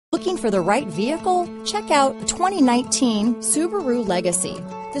Looking for the right vehicle? Check out the 2019 Subaru Legacy.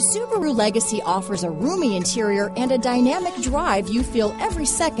 The Subaru Legacy offers a roomy interior and a dynamic drive you feel every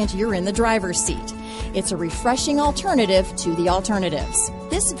second you're in the driver's seat. It's a refreshing alternative to the alternatives.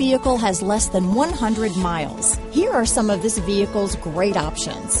 This vehicle has less than 100 miles. Here are some of this vehicle's great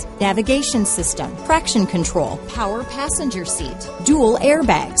options: navigation system, traction control, power passenger seat, dual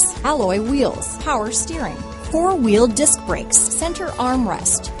airbags, alloy wheels, power steering, four-wheel disc brakes, center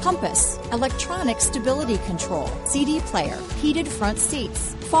armrest, compass, electronic stability control, CD player, heated front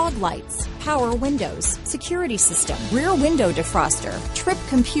seats, fog lights, power windows, security system, rear window defroster, trip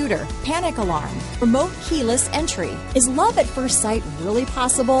computer, panic alarm, remote keyless entry. Is love at first sight really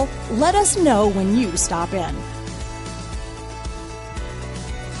possible? Let us know when you stop in.